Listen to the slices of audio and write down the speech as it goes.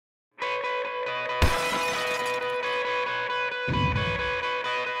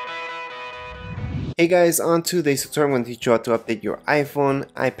Hey guys, on today's tutorial I'm going to teach you how to update your iPhone,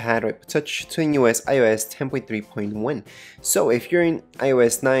 iPad, or iPod Touch to newest iOS 10.3.1. So if you're in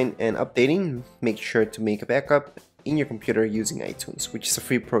iOS 9 and updating, make sure to make a backup in your computer using iTunes, which is a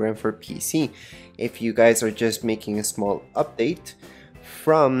free program for PC. If you guys are just making a small update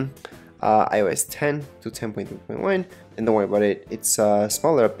from iOS 10 to 10.3.1, and don't worry about it, it's a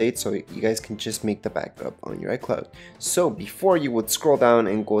smaller update, so you guys can just make the backup on your iCloud. So before you would scroll down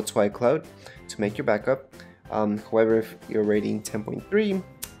and go to iCloud to make your backup. However, if you're rating 10.3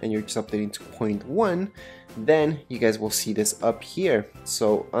 and you're just updating to 0.1, then you guys will see this up here.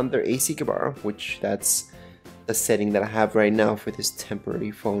 So under AC bar, which that's the setting that I have right now for this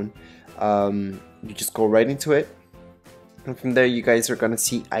temporary phone, you just go right into it. And from there, you guys are gonna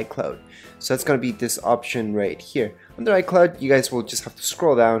see iCloud. So that's gonna be this option right here. Under iCloud, you guys will just have to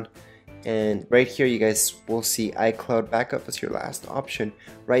scroll down, and right here, you guys will see iCloud backup as your last option.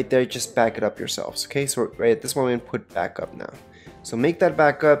 Right there, just back it up yourselves. Okay, so right at this moment, put backup now. So make that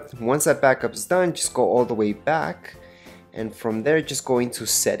backup. Once that backup is done, just go all the way back, and from there, just go into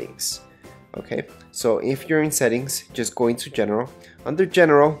settings. Okay, so if you're in settings, just go into general. Under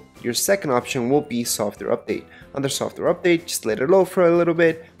general, your second option will be software update. Under software update, just let it load for a little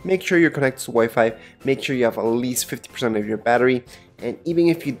bit. Make sure you're connected to Wi-Fi. Make sure you have at least 50% of your battery. And even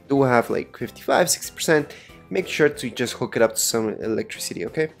if you do have like 55-60%, make sure to just hook it up to some electricity,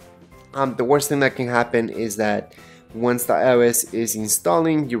 okay? The worst thing that can happen is that once the iOS is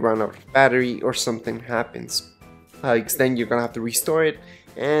installing, you run out of battery or something happens. Then you're gonna have to restore it.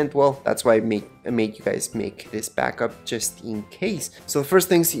 And well, that's why I made you guys make this backup just in case. So the first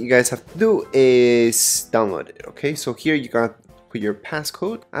things you guys have to do is download it, okay? So here you're gonna put your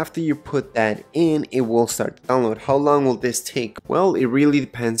passcode. After you put that in, it will start to download. How long will this take? Well, it really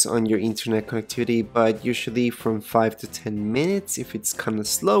depends on your internet connectivity, but usually from 5 to 10 minutes if it's kind of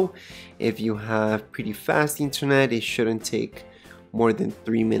slow. If you have pretty fast internet, it shouldn't take more than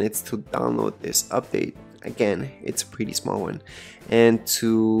 3 minutes to download this update. Again, it's a pretty small one, and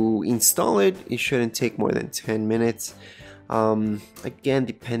to install it, it shouldn't take more than 10 minutes. Again,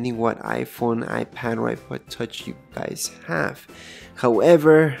 depending what iPhone, iPad, or iPod Touch you guys have.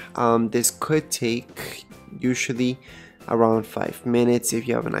 However, this could take usually around 5 minutes if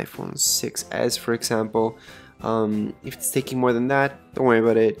you have an iPhone 6s, for example. If it's taking more than that, don't worry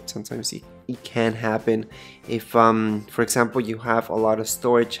about it. Sometimes it can happen. If for example, you have a lot of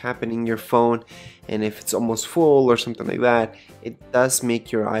storage happening in your phone, and if it's almost full or something like that, it does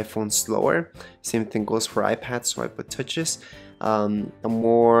make your iPhone slower. Same thing goes for iPads or iPod Touches. The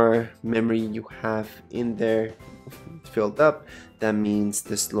more memory you have in there filled up, that means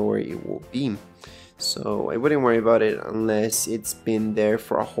the slower it will be. So I wouldn't worry about it unless it's been there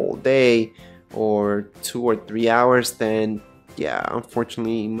for a whole day or 2 or 3 hours. Then yeah,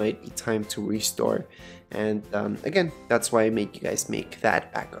 unfortunately, it might be time to restore. And again, that's why I made you guys make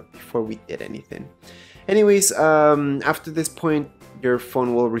that backup before we did anything. Anyways, after this point, your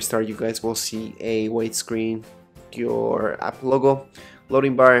phone will restart. You guys will see a white screen, your Apple logo,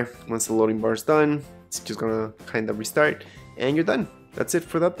 loading bar. Once the loading bar is done, it's just gonna kind of restart, and you're done. That's it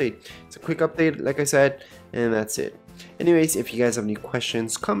for the update. It's a quick update, like I said, and that's it. Anyways, if you guys have any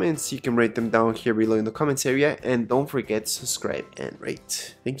questions, comments, you can write them down here below in the comments area, and don't forget to subscribe and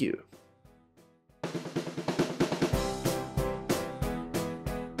rate. Thank you.